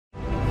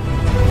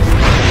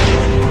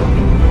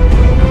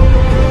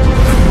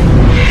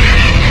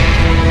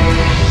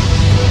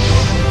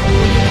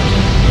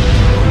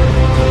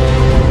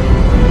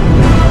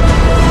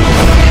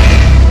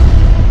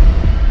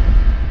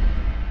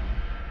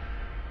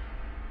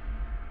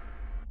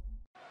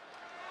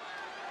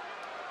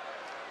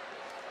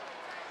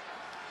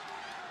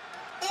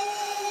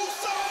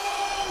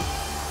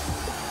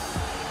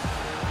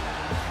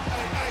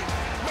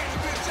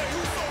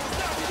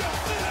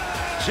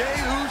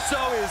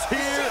Uso is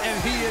here, and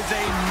he is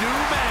a new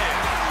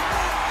man.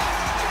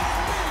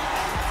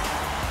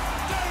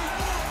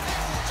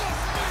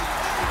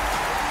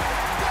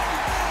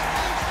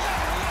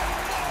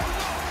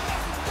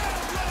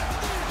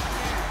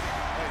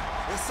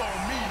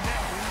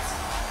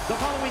 The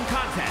following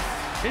contest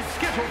is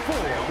scheduled for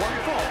one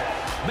fall.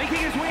 Making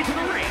his way to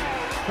the ring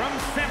from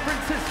San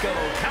Francisco,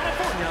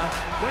 California,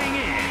 weighing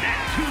in at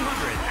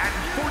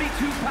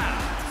 242 pounds.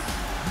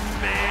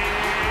 Main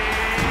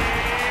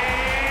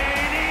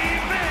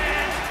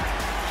event,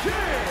 Jey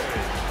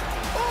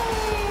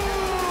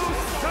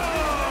Uso!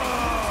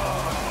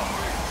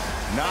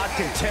 Not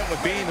content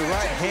with being the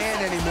right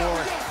hand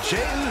anymore,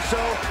 Jey Uso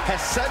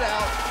has set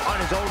out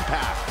on his own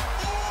path.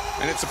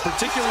 And it's a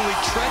particularly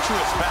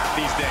treacherous path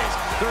these days.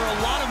 There are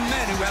a lot of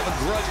men who have a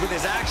grudge with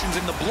his actions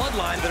in the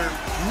bloodline that are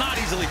not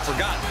easily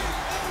forgotten.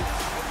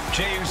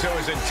 Jey Uso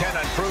is intent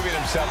on proving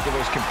himself to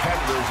those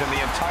competitors in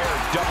the entire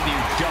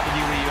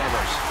WWE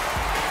Universe.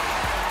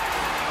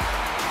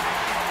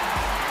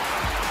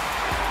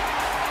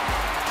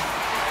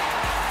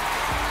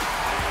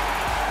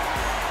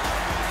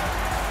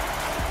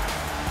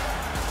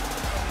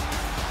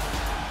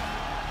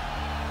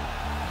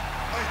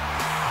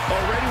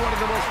 Already one of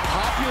the most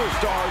popular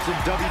stars in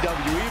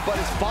WWE, but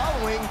his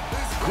following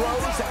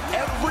grows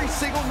every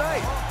single night.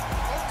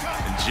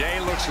 And Jey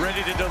looks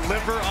ready to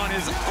deliver on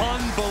his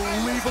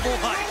unbelievable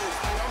hype.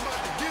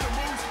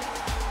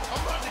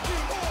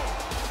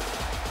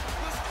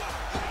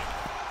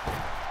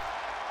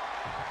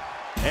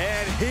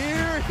 And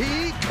here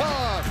he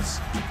comes.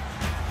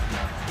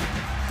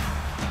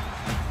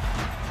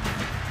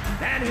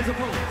 And his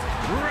opponent,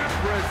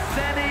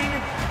 representing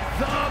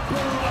the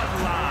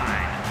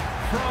Bloodline,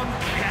 from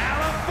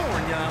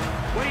California,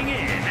 weighing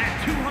in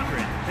at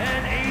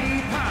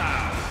 280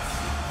 pounds,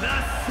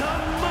 the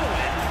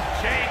Samoan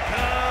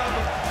Jacob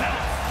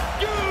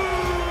Fatu.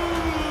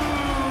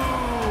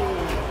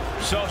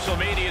 Social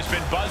media has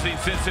been buzzing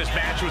since this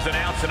match was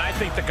announced, and I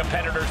think the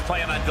competitors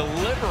plan on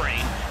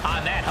delivering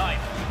on that hype.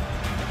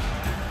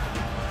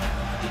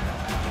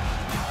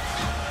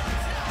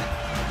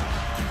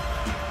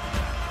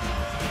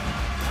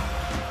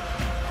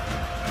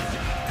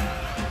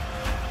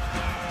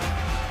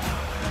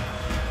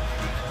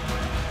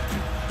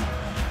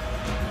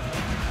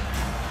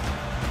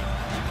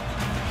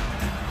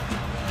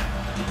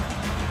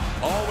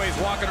 Always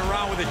walking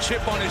around with a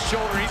chip on his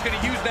shoulder. He's going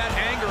to use that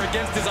anger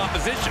against his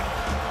opposition.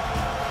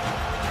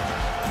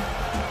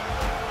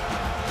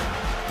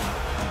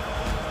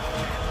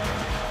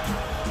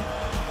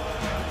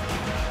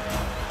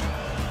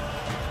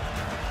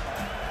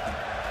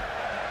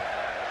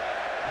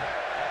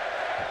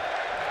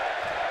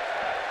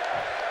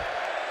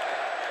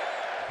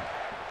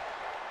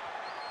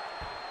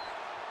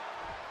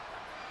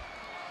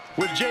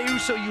 With Jey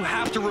Uso, you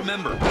have to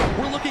remember,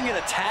 we're looking at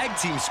a tag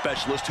team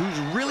specialist who's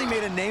really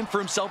made a name for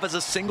himself as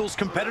a singles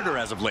competitor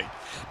as of late.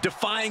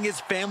 Defying his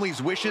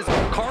family's wishes,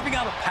 carving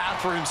out a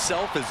path for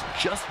himself as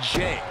just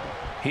Jey.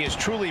 He has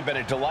truly been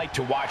a delight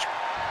to watch.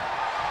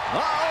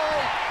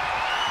 Uh-oh!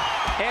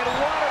 And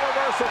what a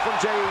reversal from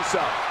Jey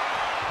Uso.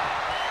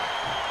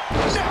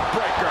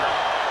 Neckbreaker.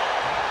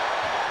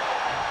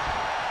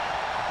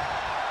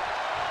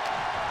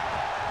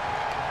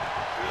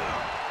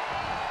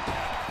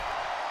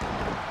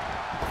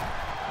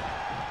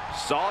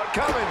 Saw it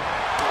coming.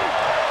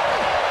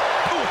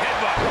 Ooh,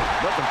 headbutt.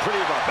 Nothing pretty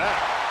about that.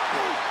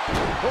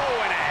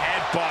 Oh, and a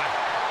headbutt.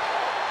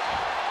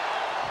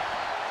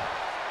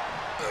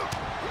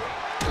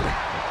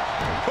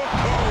 Oh,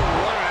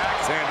 what an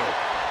axe handle.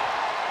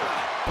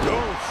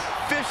 Oh,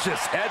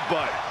 vicious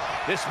headbutt.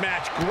 This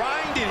match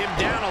grinded him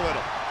down a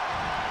little.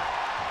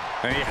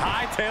 And he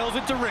hightails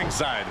it to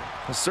ringside.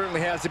 He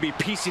certainly has to be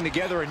piecing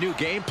together a new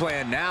game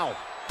plan now.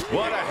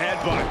 What a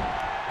headbutt.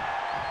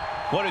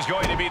 What is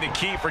going to be the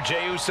key for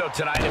Jey Uso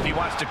tonight if he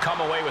wants to come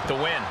away with the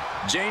win?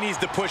 Jey needs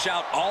to push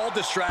out all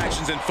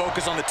distractions and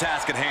focus on the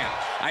task at hand.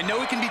 I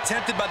know he can be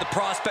tempted by the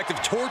prospect of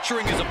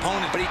torturing his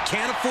opponent, but he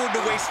can't afford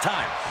to waste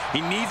time.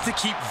 He needs to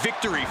keep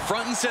victory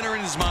front and center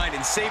in his mind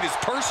and save his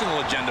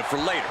personal agenda for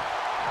later.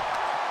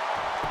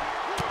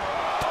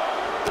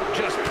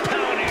 Just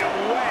pounding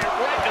away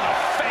right to the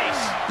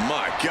face.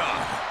 My God.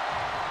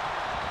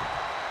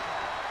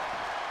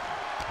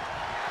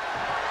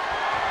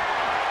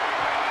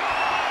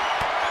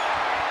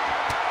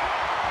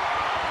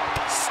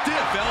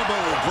 Stiff elbow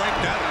will break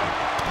that up.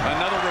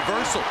 Another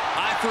reversal.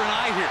 Eye for an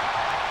eye here.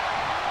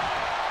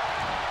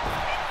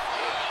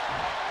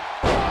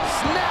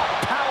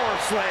 Snap power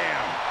slam.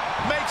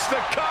 Makes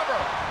the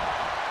cover.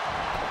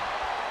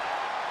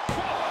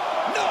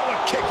 No, a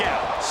kick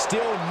out.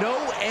 Still no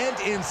end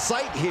in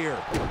sight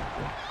here.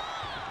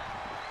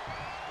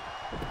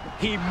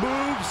 He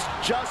moves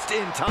just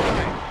in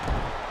time.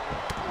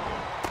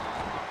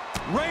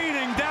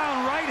 Raining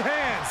down right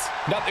hands.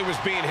 Nothing was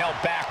being held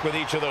back with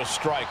each of those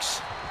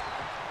strikes.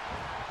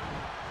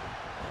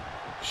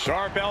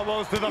 Sharp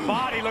elbows to the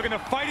body, looking to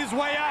fight his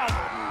way out.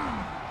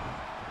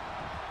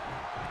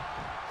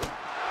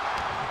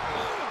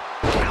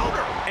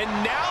 Counter. And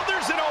now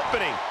there's an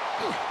opening.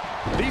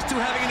 These two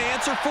having an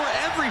answer for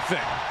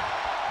everything.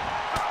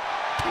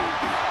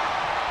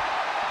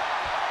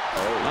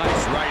 Oh,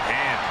 nice right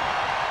hand.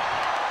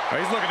 Oh,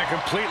 he's looking to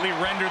completely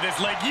render this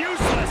leg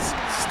useless.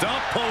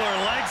 Stump puller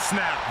leg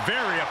snap.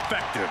 Very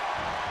effective.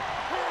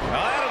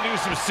 Well, that'll do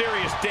some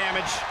serious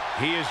damage.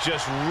 He is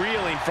just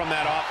reeling from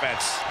that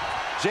offense.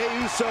 Jey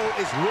Uso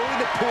is willing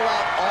to pull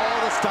out all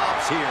the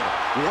stops here,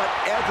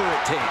 whatever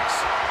it takes.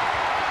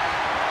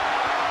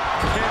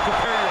 Can't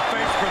prepare your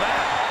face for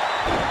that.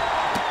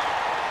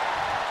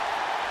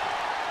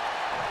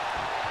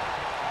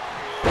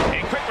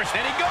 And quick push,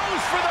 and he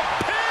goes for the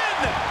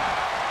pin!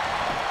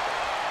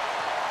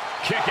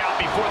 Kick out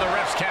before the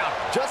ref's count.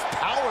 Just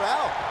power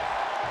out.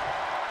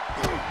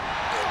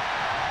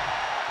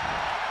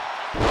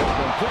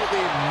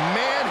 Completely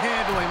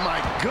manhandling, my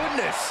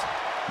goodness.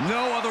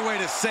 No other way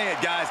to say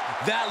it, guys.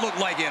 That looked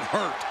like it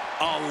hurt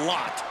a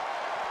lot.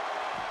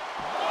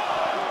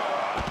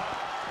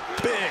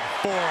 Big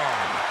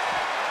forearm.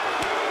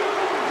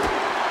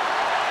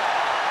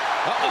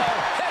 Uh-oh,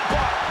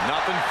 headbutt.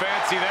 Nothing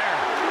fancy there.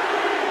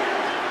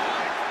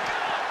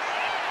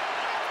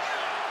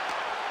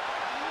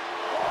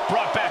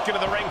 Brought back into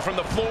the ring from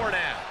the floor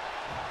now.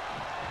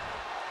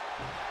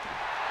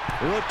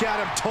 Look at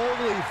him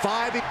totally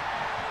vibing.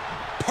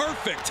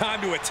 Perfect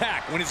time to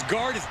attack when his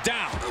guard is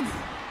down.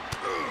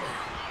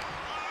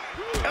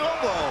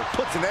 Elbow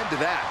puts an end to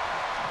that.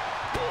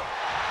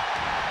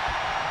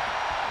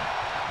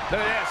 Look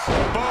at this.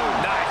 Boom.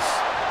 Nice.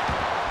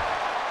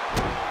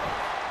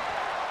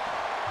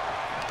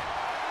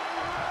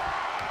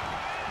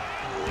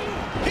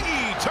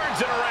 He turns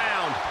it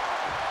around.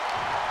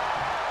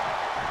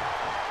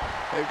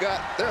 They've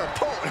got their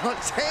opponent on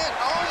his hand.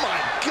 Oh my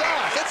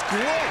gosh, that's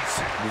gross.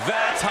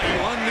 That's how you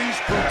unleash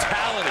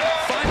brutality.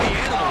 Find the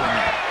animal in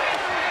you.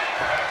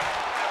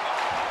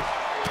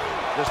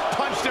 Just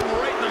punched him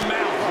right in the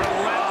mouth.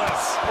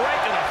 Relentless.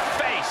 Right in the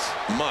face.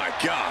 My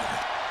God.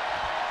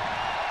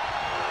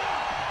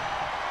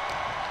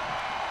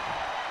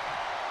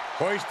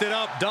 Hoisted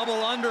up,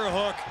 double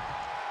underhook.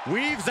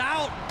 Weaves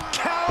out.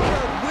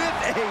 Counter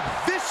with a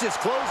vicious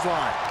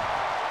clothesline.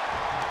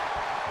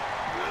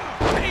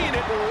 Paying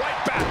it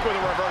right back with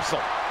a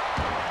reversal.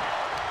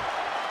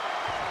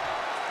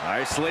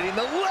 Isolating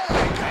the leg.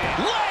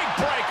 Leg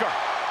breaker.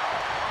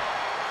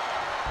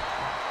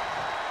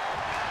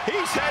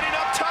 He's heading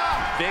up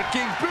top.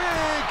 Thinking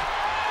big.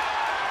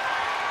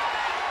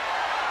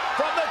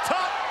 From the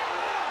top.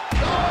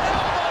 Oh,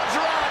 elbow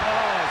drop.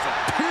 Oh, it's a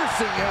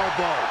piercing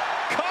elbow.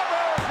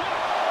 Cover.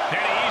 And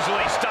he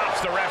easily stops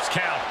the ref's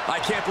count. I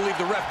can't believe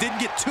the ref didn't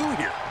get two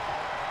here.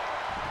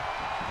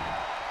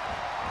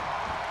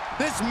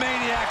 This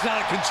maniac's out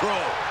of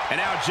control. And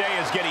now Jey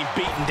is getting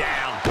beaten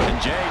down.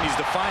 And Jey needs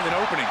to find an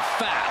opening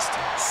fast.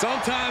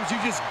 Sometimes you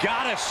just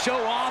gotta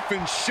show off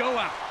and show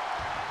out.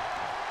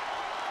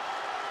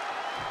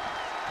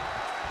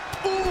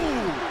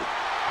 Ooh.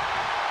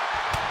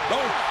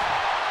 Oh.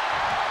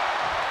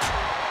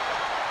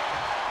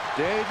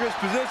 Dangerous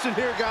position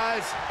here,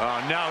 guys. Oh,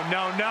 no.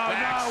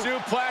 Back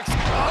suplex. Oh,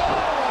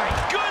 my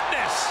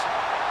goodness.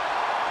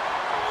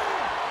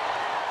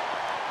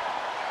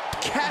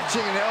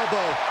 Catching an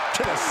elbow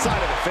to the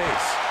side of the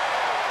face.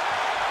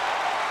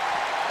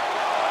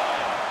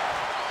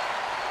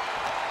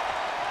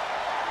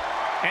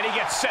 And he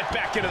gets set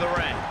back into the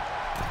ring.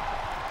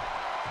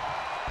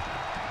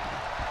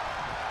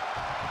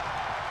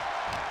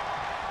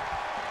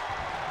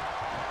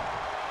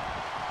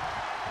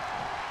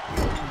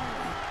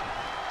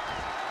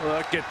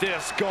 Look at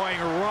this, going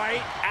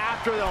right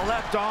after the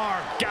left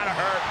arm. Gotta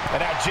hurt.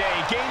 And now Jey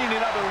gaining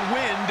another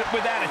wind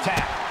with that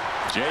attack.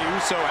 Jey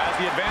Uso has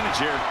the advantage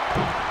here.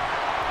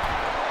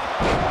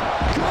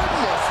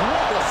 Goodness,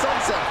 what a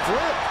sunset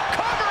flip.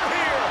 Cover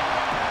here.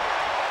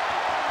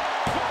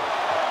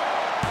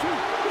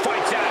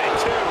 Fights out at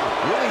two.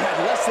 Really had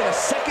less than a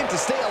second to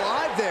stay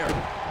alive there.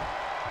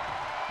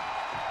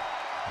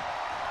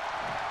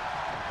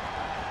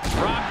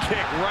 Drop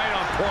kick right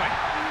on point.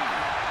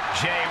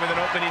 Jey with an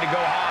opening to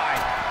go high.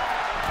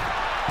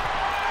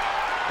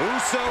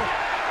 Uso.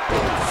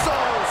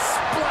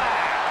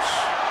 Splash.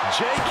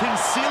 Jey can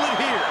seal it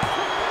here.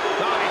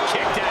 Oh, he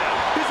kicked out.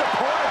 His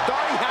opponent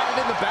thought he had it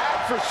in the bag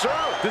for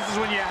sure. This is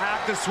when you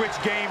have to switch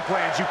game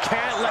plans. You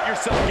can't let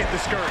yourself get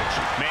discouraged.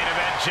 Main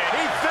event, Jey.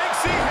 He thinks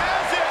he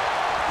has it.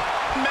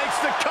 Makes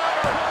the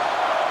cover.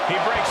 He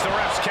breaks the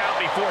ref's count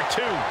before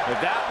two. If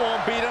that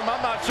won't beat him,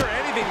 I'm not sure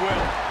anything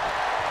will.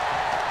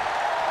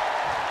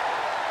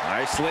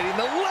 Isolating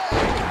the leg.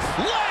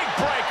 Leg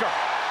breaker.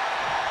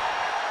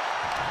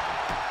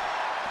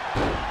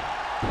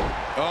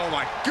 Oh,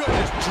 my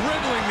goodness.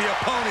 Dribbling the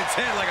opponent's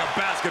head like a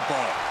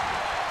basketball.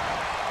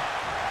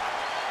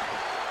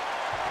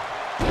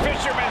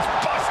 Fisherman's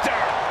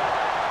buster.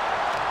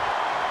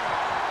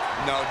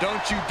 No,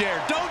 don't you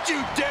dare. Don't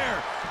you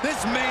dare.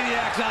 This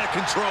maniac's out of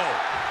control.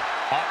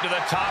 Up to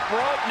the top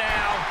rope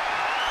now.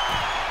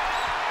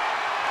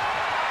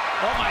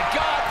 Oh, my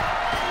God.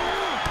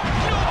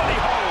 Nobody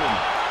home.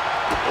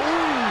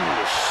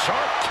 Ooh,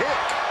 sharp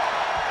kick.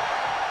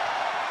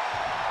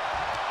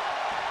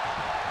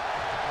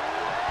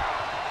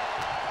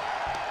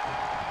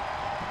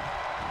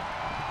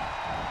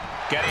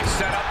 Getting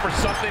set up for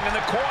something in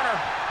the corner.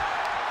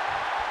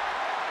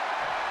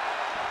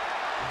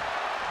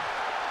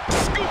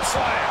 Scoop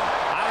slam.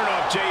 I don't know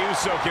if Jey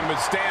Uso can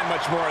withstand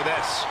much more of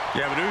this.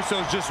 Yeah, but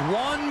Uso's just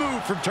one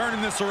move from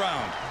turning this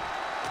around.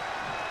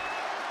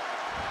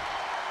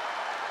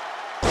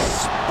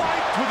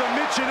 Spiked with a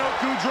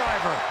Michinoku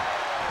driver.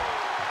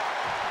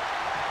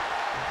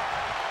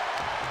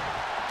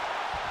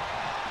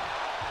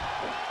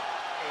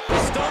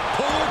 Stump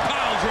puller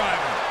pile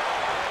driver.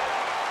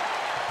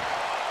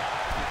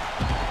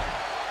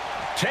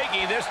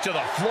 Taking this to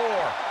the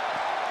floor.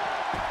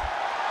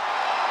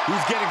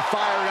 He's getting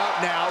fired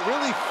up now,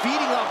 really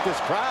feeding off this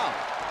crowd.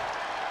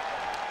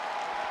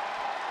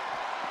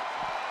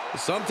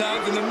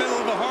 Sometimes in the middle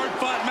of a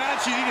hard-fought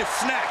match, you need a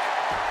snack.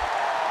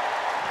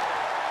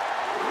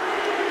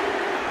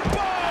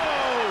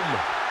 Boom!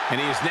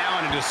 And he is now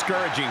in a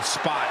discouraging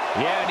spot.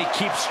 Yeah, and he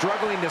keeps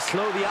struggling to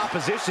slow the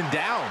opposition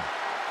down.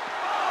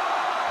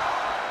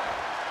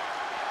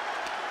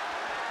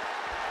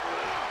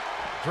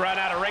 Thrown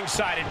out of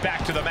ringside and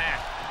back to the mat.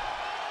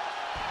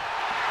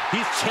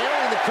 He's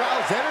channeling the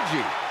crowd's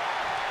energy.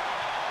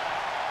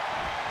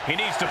 He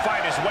needs to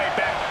find his way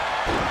back.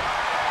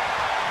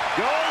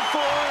 Going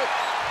for it.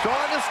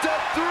 Trying to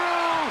step through.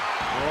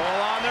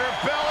 Roll on their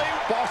belly.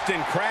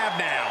 Boston Crab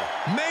now.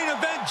 Main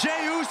event,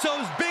 Jey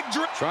Uso's big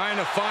drip. Trying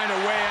to find a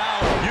way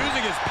out,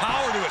 using his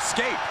power to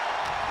escape.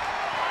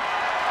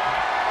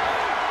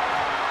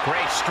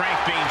 Great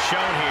strength being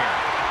shown here.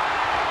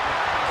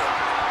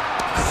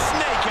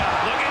 Snake out.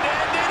 Looking to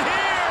end it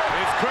here.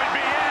 This could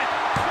be it.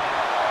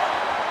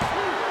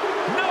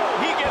 No,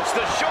 he gets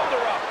the shoulder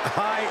up.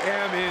 I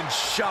am in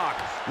shock.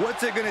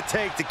 What's it going to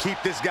take to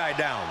keep this guy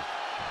down?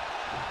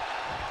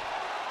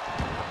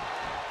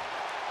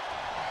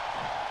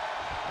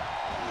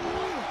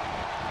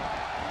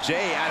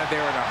 Jey out of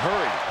there in a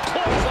hurry.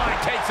 Clothesline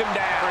takes him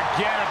down.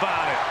 Forget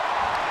about it.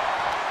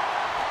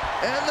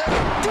 And the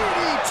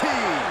DDT.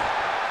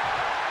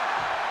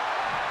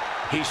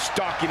 He's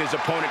stalking his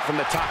opponent from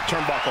the top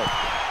turnbuckle.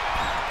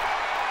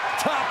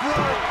 Top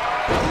rope.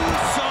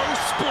 Uso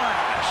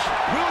splash.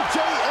 Will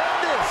Jey end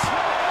this?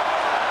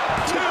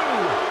 2.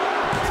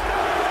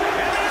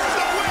 And there's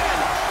the win.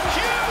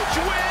 Huge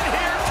win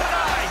here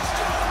tonight.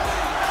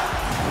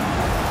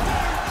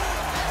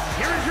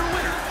 Here is your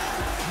winner,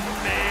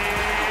 main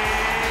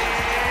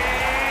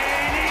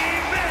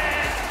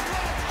event,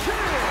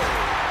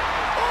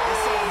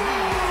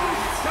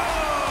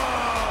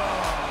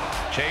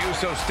 Jey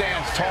Uso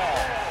stands tall.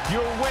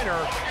 Your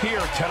winner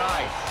here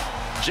tonight.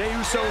 Jey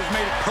Uso has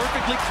made it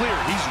perfectly clear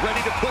he's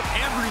ready to put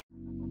everyone